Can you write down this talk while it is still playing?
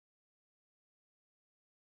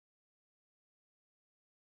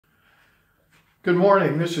Good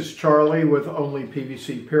morning, this is Charlie with Only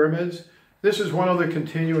PVC Pyramids. This is one of the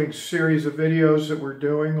continuing series of videos that we're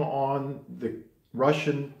doing on the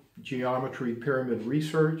Russian geometry pyramid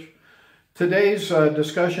research. Today's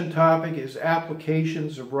discussion topic is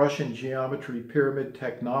applications of Russian geometry pyramid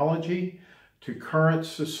technology to current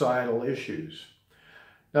societal issues.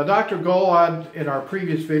 Now, Dr. Golod, in our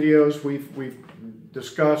previous videos, we've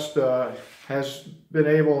discussed, has been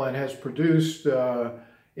able and has produced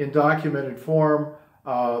in documented form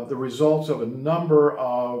the results of a number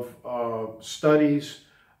of studies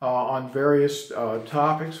on various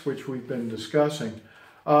topics which we've been discussing.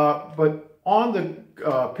 But on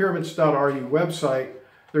the pyramids.ru website,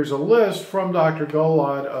 there's a list from Dr.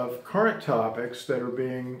 Golod of current topics that are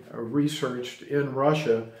being researched in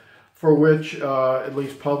Russia for which at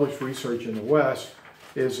least published research in the West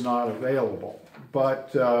is not available.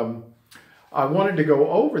 But I wanted to go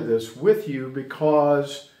over this with you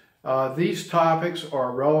because these topics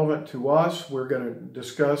are relevant to us. We're going to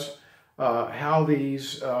discuss how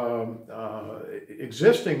these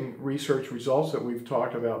existing research results that we've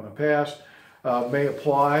talked about in the past may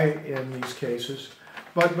apply in these cases.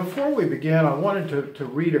 But before we begin, I wanted to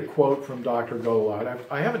read a quote from Dr. Golod.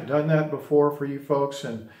 I haven't done that before for you folks,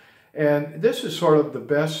 and this is sort of the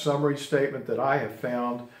best summary statement that I have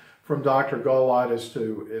found from Dr. Golod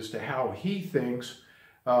as to how he thinks,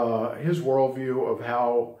 his worldview of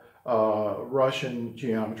how Russian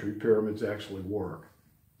geometry pyramids actually work.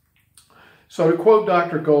 So to quote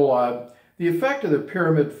Dr. Golod, the effect of the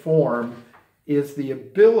pyramid form is the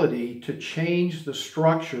ability to change the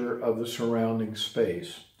structure of the surrounding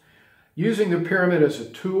space. Using the pyramid as a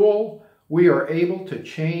tool, we are able to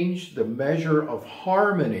change the measure of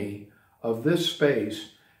harmony of this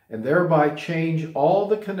space and thereby change all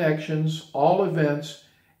the connections, all events,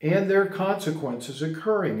 and their consequences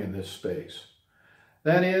occurring in this space.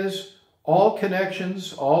 That is, all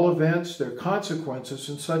connections, all events, their consequences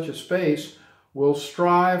in such a space will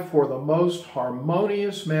strive for the most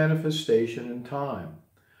harmonious manifestation in time.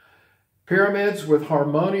 Pyramids with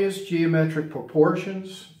harmonious geometric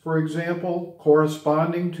proportions, for example,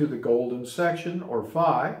 corresponding to the golden section, or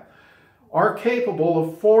phi, are capable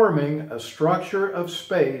of forming a structure of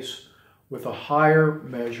space with a higher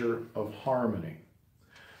measure of harmony.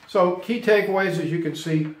 So, key takeaways, as you can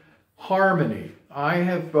see: harmony. I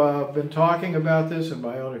have been talking about this in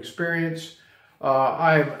my own experience.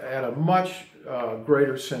 I'm at a much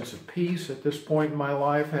greater sense of peace at this point in my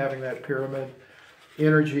life, having that pyramid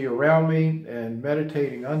energy around me and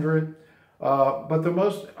meditating under it. But the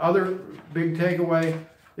most other big takeaway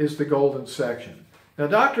is the golden section. Now,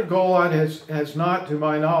 Dr. Golod has not, to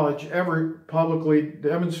my knowledge, ever publicly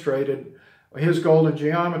demonstrated his golden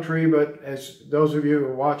geometry, but as those of you who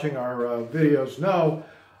are watching our videos know,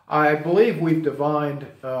 I believe we've divined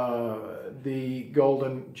the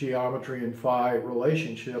golden geometry and phi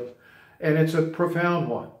relationship, and it's a profound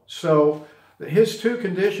one. So his two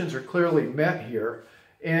conditions are clearly met here,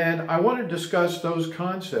 and I want to discuss those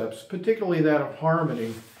concepts, particularly that of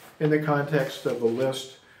harmony, in the context of the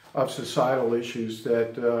list of societal issues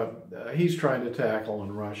that he's trying to tackle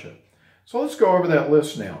in Russia. So let's go over that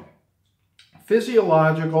list now.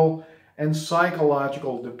 Physiological and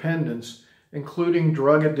psychological dependence, including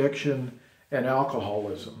drug addiction and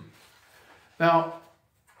alcoholism. Now,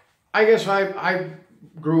 I guess I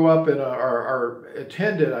grew up in or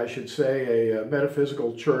attended, I should say, a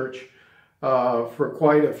metaphysical church for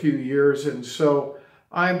quite a few years, and so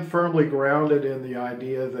I'm firmly grounded in the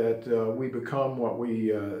idea that we become what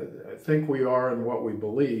we think we are and what we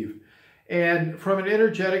believe. And from an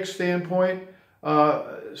energetic standpoint,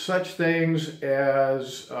 such things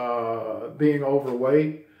as being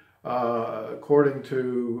overweight, according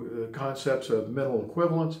to the concepts of mental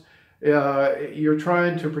equivalence, you're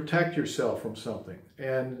trying to protect yourself from something.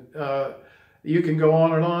 And you can go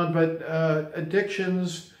on and on, but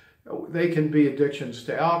addictions, they can be addictions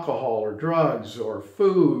to alcohol or drugs or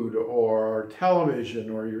food or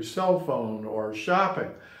television or your cell phone or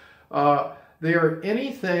shopping. They are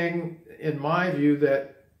anything, in my view,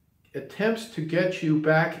 that attempts to get you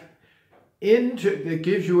back into, that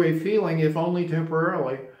gives you a feeling, if only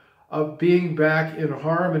temporarily, of being back in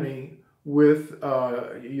harmony with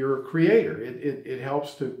your creator. It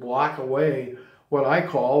helps to block away what I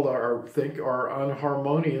call or think are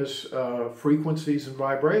unharmonious frequencies and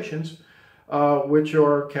vibrations, which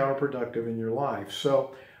are counterproductive in your life.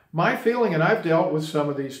 So my feeling, and I've dealt with some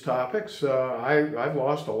of these topics, I've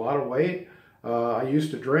lost a lot of weight. I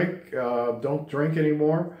used to drink, don't drink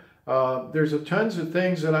anymore. There's tons of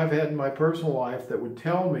things that I've had in my personal life that would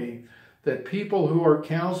tell me that people who are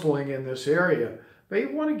counseling in this area may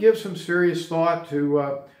want to give some serious thought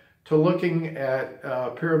to to looking at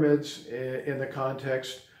pyramids in the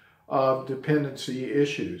context of dependency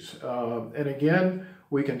issues. And again,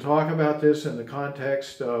 we can talk about this in the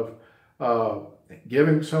context of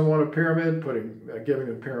giving someone a pyramid, giving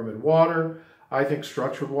them pyramid water. I think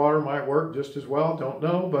structured water might work just as well, don't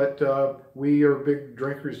know, but we are big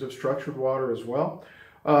drinkers of structured water as well.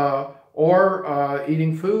 Or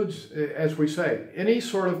eating foods, as we say. Any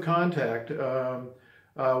sort of contact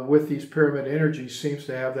with these pyramid energies seems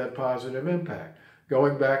to have that positive impact.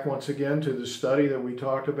 Going back once again to the study that we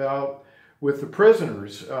talked about with the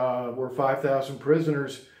prisoners, where 5,000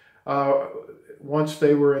 prisoners, once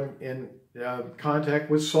they were in contact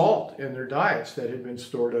with salt in their diets that had been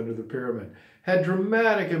stored under the pyramid, had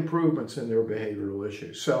dramatic improvements in their behavioral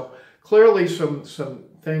issues. So clearly some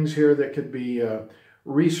things here that could be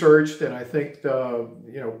researched, and I think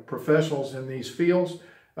professionals in these fields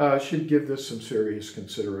should give this some serious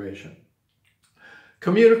consideration.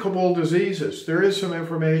 Communicable diseases. There is some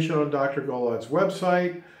information on Dr. Golod's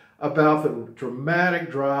website about the dramatic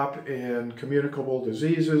drop in communicable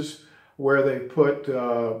diseases, where they put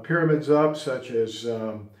pyramids up, such as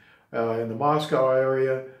in the Moscow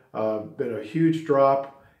area, been a huge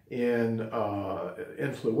drop in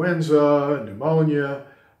influenza, pneumonia,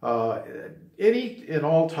 in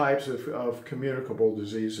all types of communicable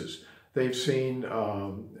diseases. They've seen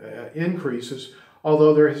increases,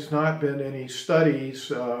 although there has not been any studies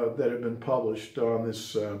that have been published on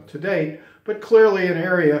this to date, but clearly an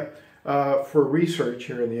area for research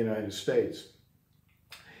here in the United States.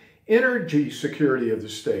 Energy security of the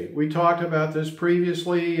state. We talked about this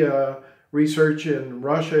previously. Research in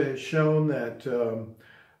Russia has shown that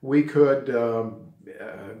we could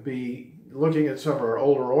be looking at some of our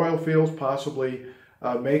older oil fields, possibly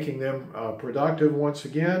making them productive once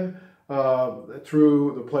again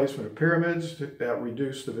through the placement of pyramids that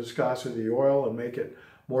reduce the viscosity of the oil and make it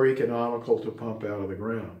more economical to pump out of the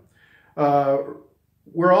ground.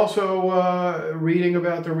 We're also reading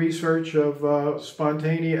about the research of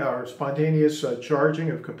spontaneous charging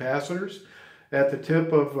of capacitors at the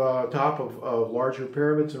top of larger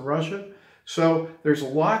pyramids in Russia. So there's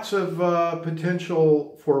lots of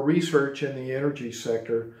potential for research in the energy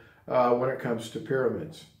sector when it comes to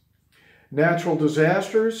pyramids. Natural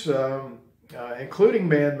disasters, including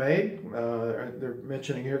man-made, they're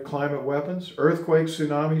mentioning here climate weapons, earthquakes,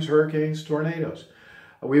 tsunamis, hurricanes, tornadoes.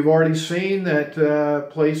 We've already seen that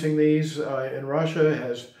placing these in Russia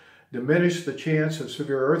has diminished the chance of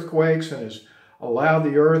severe earthquakes and has allowed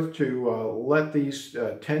the earth to let these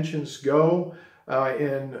tensions go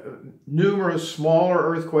in numerous smaller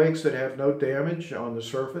earthquakes that have no damage on the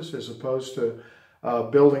surface, as opposed to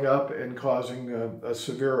building up and causing a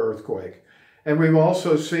severe earthquake. And we've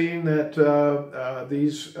also seen that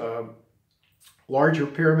these larger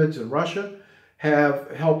pyramids in Russia have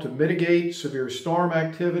helped to mitigate severe storm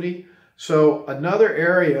activity. So another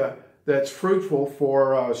area that's fruitful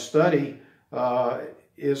for study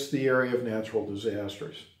is the area of natural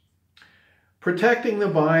disasters. Protecting the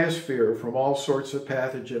biosphere from all sorts of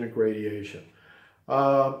pathogenic radiation.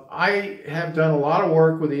 I have done a lot of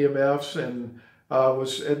work with EMFs and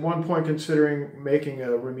was at one point considering making a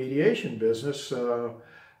remediation business,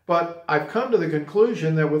 but I've come to the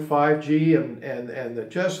conclusion that with 5G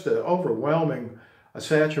and just the overwhelming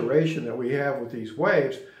saturation that we have with these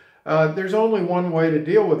waves, there's only one way to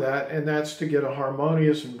deal with that, and that's to get a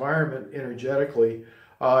harmonious environment energetically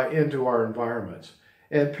into our environments.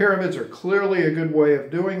 And pyramids are clearly a good way of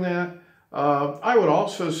doing that. I would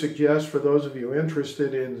also suggest, for those of you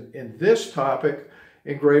interested in this topic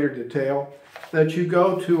in greater detail, that you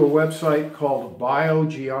go to a website called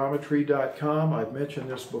biogeometry.com. I've mentioned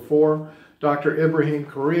this before. Dr. Ibrahim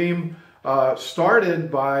Karim started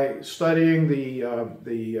by studying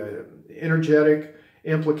the energetic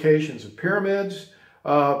implications of pyramids,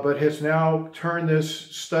 but has now turned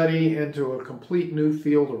this study into a complete new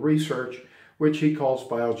field of research, which he calls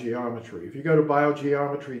biogeometry. If you go to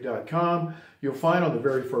biogeometry.com, you'll find on the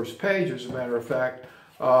very first page, as a matter of fact,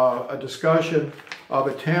 a discussion of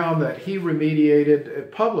a town that he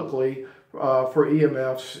remediated publicly for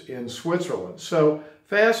EMFs in Switzerland. So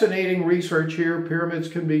fascinating research here. Pyramids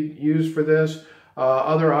can be used for this.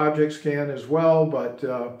 Other objects can as well, but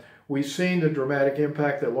we've seen the dramatic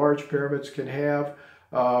impact that large pyramids can have.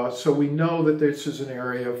 So we know that this is an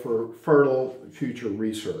area for fertile future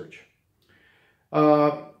research.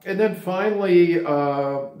 And then finally,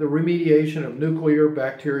 the remediation of nuclear,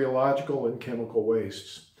 bacteriological, and chemical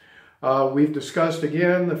wastes. We've discussed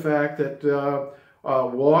again the fact that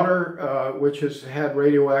water, which has had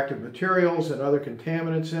radioactive materials and other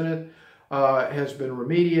contaminants in it, has been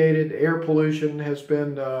remediated. Air pollution has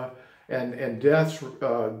been and deaths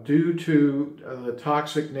due to the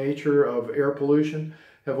toxic nature of air pollution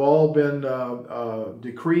have all been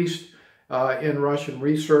decreased in Russian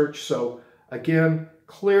research. So again,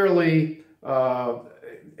 clearly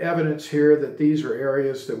evidence here that these are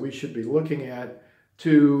areas that we should be looking at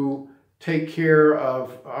to take care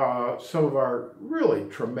of some of our really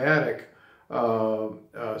traumatic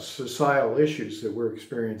societal issues that we're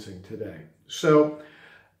experiencing today. So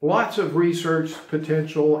lots of research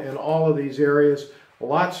potential in all of these areas,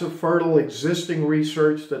 lots of fertile existing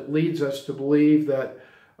research that leads us to believe that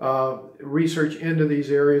research into these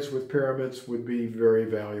areas with pyramids would be very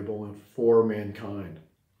valuable for mankind.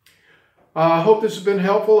 I hope this has been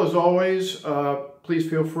helpful. As always, please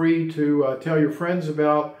feel free to tell your friends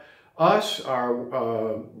about us, our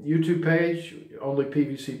YouTube page, Only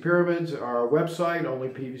PVC Pyramids, our website,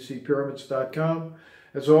 onlypvcpyramids.com.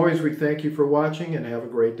 As always, we thank you for watching and have a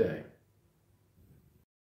great day.